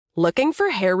Looking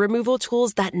for hair removal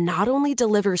tools that not only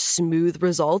deliver smooth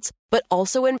results, but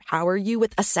also empower you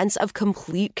with a sense of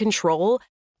complete control?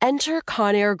 Enter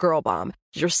Conair Girl Bomb,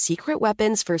 your secret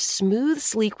weapons for smooth,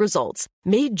 sleek results,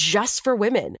 made just for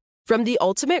women. From the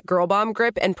ultimate Girl Bomb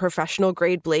grip and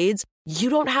professional-grade blades, you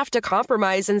don't have to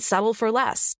compromise and settle for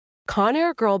less.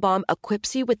 Conair Girl Bomb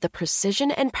equips you with the precision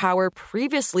and power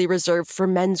previously reserved for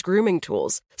men's grooming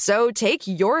tools. So take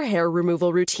your hair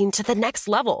removal routine to the next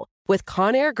level with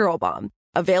Conair Girl Bomb.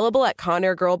 Available at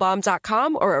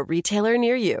ConairGirlBomb.com or a retailer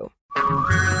near you.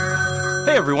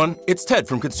 Hey everyone, it's Ted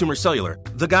from Consumer Cellular,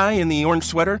 the guy in the orange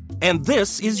sweater, and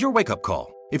this is your wake-up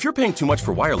call. If you're paying too much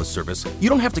for wireless service, you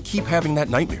don't have to keep having that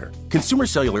nightmare. Consumer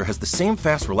Cellular has the same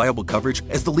fast, reliable coverage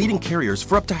as the leading carriers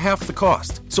for up to half the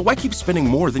cost. So why keep spending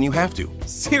more than you have to?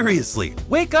 Seriously,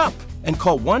 wake up and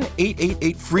call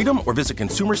 1-888-FREEDOM or visit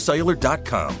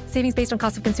consumercellular.com. Savings based on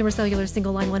cost of Consumer Cellular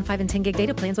single line 1, 5, and 10 gig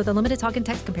data plans with unlimited talk and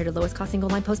text compared to lowest cost single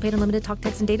line postpaid unlimited talk,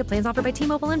 text, and data plans offered by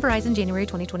T-Mobile and Verizon January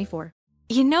 2024.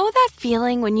 You know that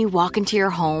feeling when you walk into your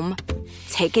home,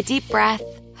 take a deep breath,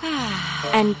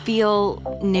 and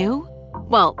feel new?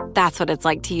 Well, that's what it's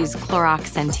like to use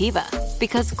Clorox Scentiva.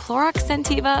 Because Clorox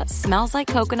Scentiva smells like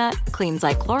coconut, cleans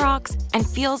like Clorox, and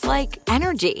feels like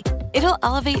energy. It'll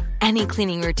elevate any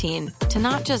cleaning routine to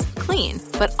not just clean,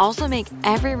 but also make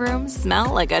every room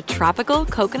smell like a tropical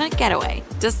coconut getaway.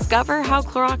 Discover how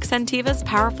Clorox Scentiva's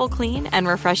powerful clean and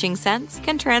refreshing scents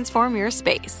can transform your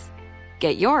space.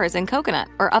 Get yours in coconut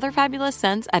or other fabulous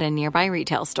scents at a nearby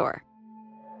retail store.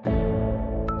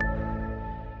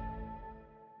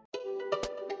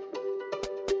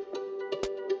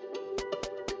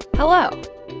 Hello.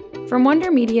 From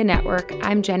Wonder Media Network,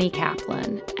 I'm Jenny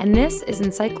Kaplan, and this is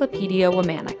Encyclopedia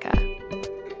Womanica.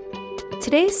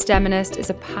 Today's STEMinist is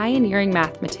a pioneering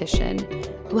mathematician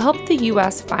who helped the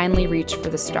U.S. finally reach for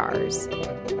the stars.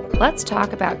 Let's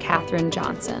talk about Katherine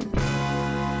Johnson.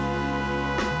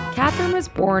 Katherine was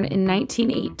born in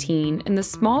 1918 in the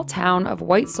small town of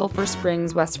White Sulphur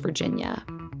Springs, West Virginia.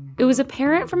 It was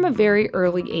apparent from a very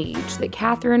early age that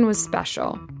Katherine was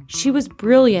special. She was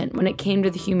brilliant when it came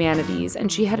to the humanities, and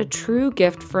she had a true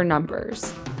gift for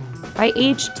numbers. By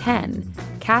age 10,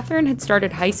 Katherine had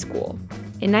started high school.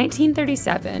 In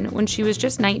 1937, when she was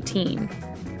just 19,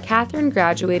 Katherine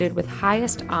graduated with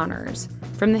highest honors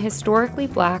from the historically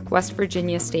Black West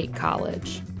Virginia State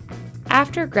College.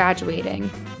 After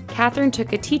graduating, Katherine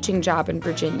took a teaching job in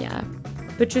Virginia,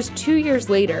 but just 2 years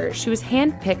later, she was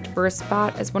handpicked for a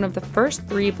spot as one of the first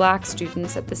 3 Black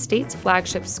students at the state's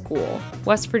flagship school,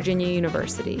 West Virginia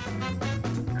University.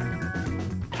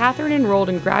 Katherine enrolled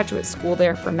in graduate school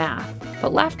there for math,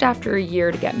 but left after a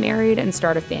year to get married and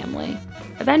start a family.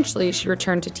 Eventually, she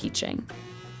returned to teaching.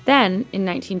 Then, in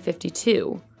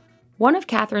 1952, one of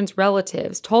Katherine's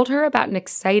relatives told her about an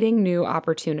exciting new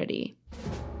opportunity.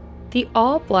 The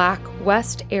all-Black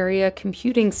West Area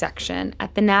Computing Section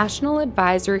at the National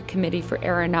Advisory Committee for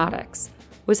Aeronautics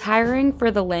was hiring for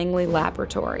the Langley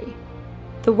Laboratory.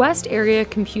 The West Area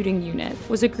Computing Unit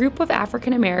was a group of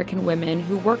African American women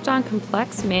who worked on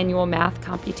complex manual math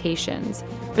computations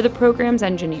for the program's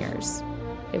engineers.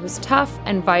 It was tough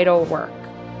and vital work.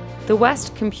 The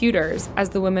West Computers, as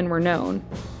the women were known,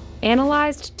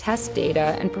 analyzed test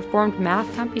data and performed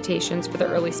math computations for the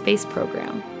early space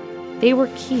program. They were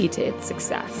key to its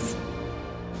success.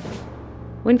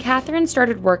 When Katherine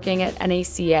started working at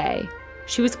NACA,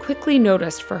 she was quickly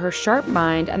noticed for her sharp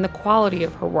mind and the quality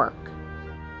of her work.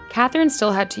 Katherine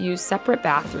still had to use separate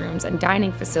bathrooms and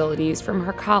dining facilities from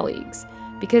her colleagues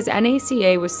because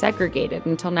NACA was segregated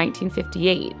until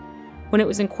 1958, when it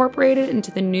was incorporated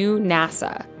into the new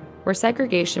NASA, where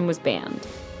segregation was banned.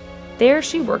 There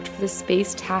she worked for the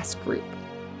Space Task Group,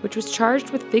 which was charged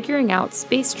with figuring out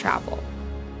space travel.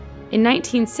 In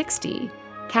 1960,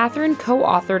 Katherine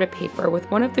co-authored a paper with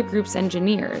one of the group's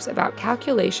engineers about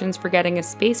calculations for getting a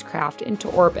spacecraft into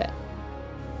orbit.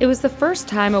 It was the first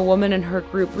time a woman in her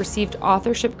group received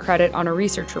authorship credit on a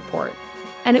research report,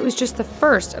 and it was just the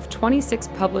first of 26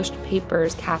 published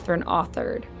papers Katherine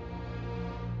authored.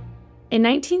 In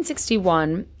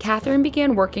 1961, Katherine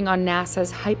began working on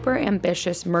NASA's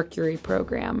hyper-ambitious Mercury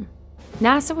program.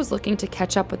 NASA was looking to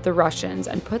catch up with the Russians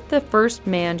and put the first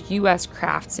manned U.S.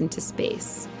 crafts into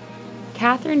space.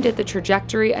 Katherine did the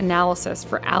trajectory analysis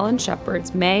for Alan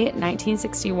Shepard's May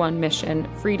 1961 mission,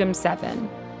 Freedom 7,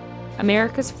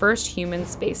 America's first human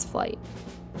spaceflight.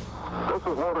 This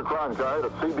is Walter Cronkite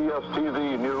at CBS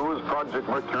TV News, Project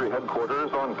Mercury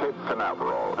headquarters on Cape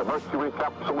Canaveral. The Mercury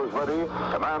capsule is ready.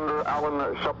 Commander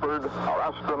Alan Shepard, our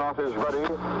astronaut, is ready.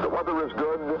 The weather is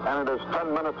good, and it is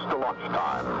 10 minutes to launch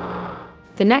time.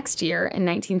 The next year, in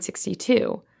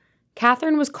 1962,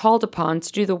 Catherine was called upon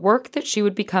to do the work that she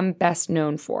would become best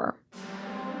known for.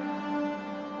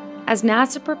 As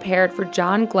NASA prepared for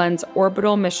John Glenn's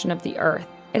orbital mission of the Earth,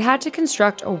 it had to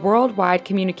construct a worldwide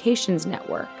communications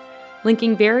network,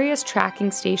 linking various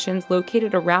tracking stations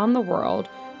located around the world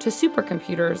to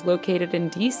supercomputers located in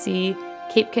DC,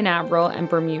 Cape Canaveral, and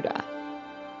Bermuda.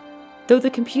 Though the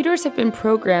computers had been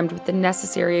programmed with the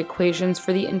necessary equations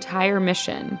for the entire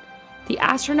mission, the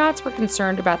astronauts were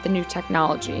concerned about the new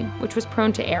technology, which was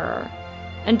prone to error,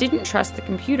 and didn't trust the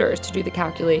computers to do the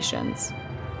calculations.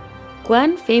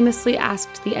 Glenn famously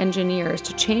asked the engineers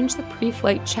to change the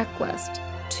pre-flight checklist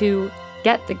to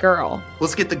get the girl.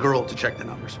 Let's get the girl to check the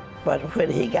numbers. But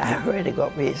when he got ready to go,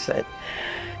 he said,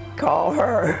 call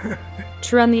her.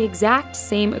 To run the exact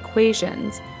same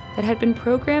equations that had been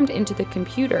programmed into the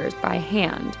computers by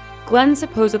hand. Glenn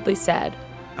supposedly said,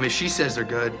 I mean, she says they're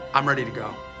good. I'm ready to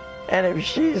go. And if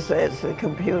she says the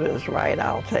computer's right,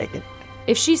 I'll take it.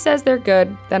 If she says they're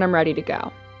good, then I'm ready to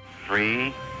go.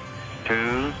 3,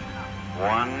 2,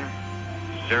 1,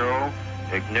 0,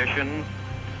 ignition,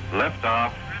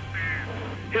 liftoff.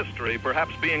 History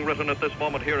perhaps being written at this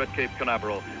moment here at Cape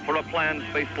Canaveral for a planned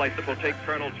space flight that will take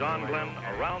Colonel John Glenn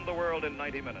around the world in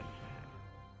 90 minutes.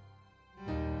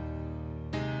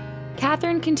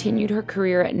 Catherine continued her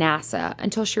career at NASA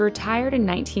until she retired in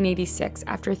 1986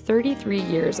 after 33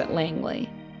 years at Langley.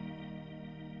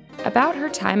 About her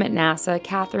time at NASA,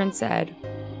 Catherine said,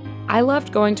 "I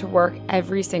loved going to work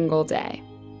every single day."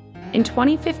 In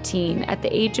 2015, at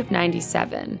the age of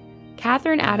 97,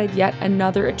 Catherine added yet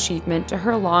another achievement to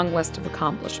her long list of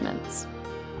accomplishments.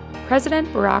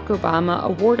 President Barack Obama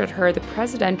awarded her the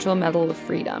Presidential Medal of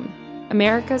Freedom,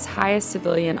 America's highest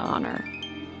civilian honor.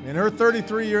 In her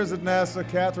 33 years at NASA,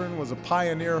 Catherine was a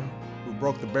pioneer who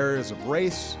broke the barriers of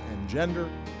race and gender,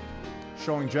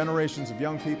 showing generations of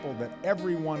young people that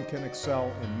everyone can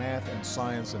excel in math and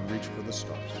science and reach for the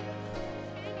stars.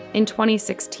 In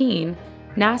 2016,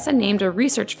 NASA named a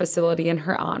research facility in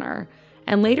her honor,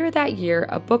 and later that year,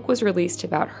 a book was released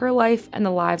about her life and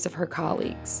the lives of her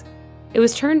colleagues. It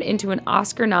was turned into an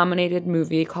Oscar-nominated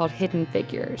movie called Hidden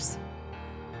Figures.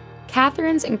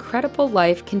 Catherine's incredible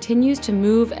life continues to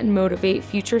move and motivate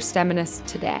future STEMinists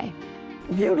today.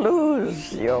 If you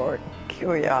lose your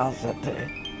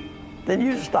curiosity, then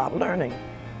you stop learning.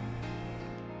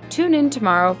 Tune in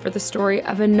tomorrow for the story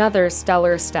of another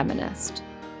stellar STEMinist.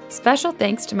 Special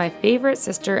thanks to my favorite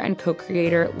sister and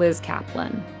co-creator, Liz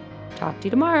Kaplan. Talk to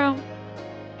you tomorrow.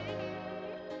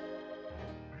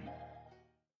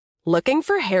 Looking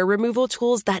for hair removal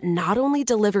tools that not only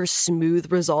deliver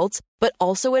smooth results, but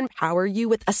also empower you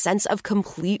with a sense of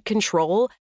complete control?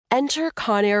 Enter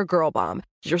Conair Girl Bomb,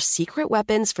 your secret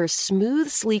weapons for smooth,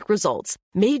 sleek results,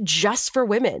 made just for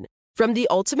women. From the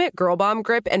ultimate Girl Bomb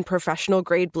grip and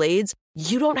professional-grade blades,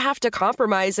 you don't have to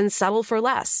compromise and settle for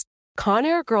less.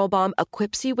 Conair Girl Bomb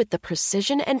equips you with the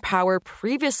precision and power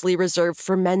previously reserved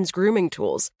for men's grooming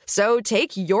tools. So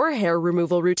take your hair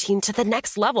removal routine to the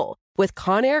next level with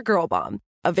Conair Girl Bomb.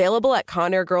 Available at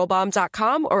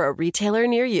ConairGirlBomb.com or a retailer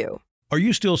near you. Are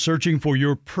you still searching for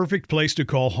your perfect place to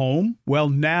call home? Well,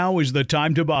 now is the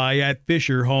time to buy at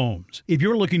Fisher Homes. If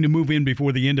you're looking to move in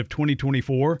before the end of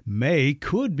 2024, May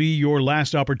could be your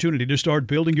last opportunity to start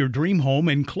building your dream home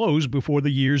and close before the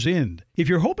year's end. If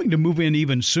you're hoping to move in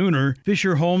even sooner,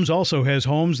 Fisher Homes also has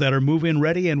homes that are move-in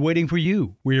ready and waiting for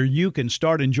you, where you can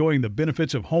start enjoying the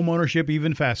benefits of homeownership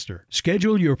even faster.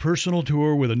 Schedule your personal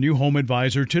tour with a new home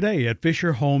advisor today at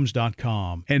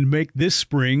FisherHomes.com and make this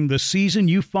spring the season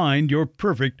you find your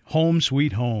perfect home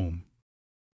sweet home.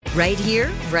 Right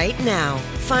here, right now.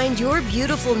 Find your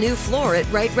beautiful new floor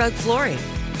at Right Rug Flooring.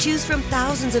 Choose from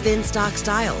thousands of in-stock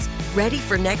styles, ready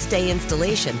for next day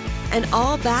installation, and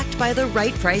all backed by the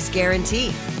right price guarantee.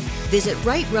 Visit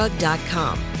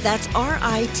rightrug.com. That's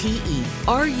RITERUG.com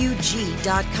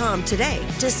today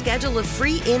to schedule a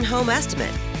free in-home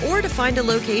estimate or to find a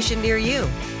location near you.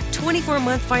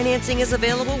 24-month financing is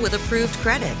available with approved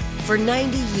credit. For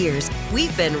 90 years,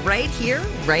 we've been right here,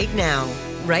 right now.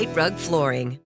 Right Rug Flooring.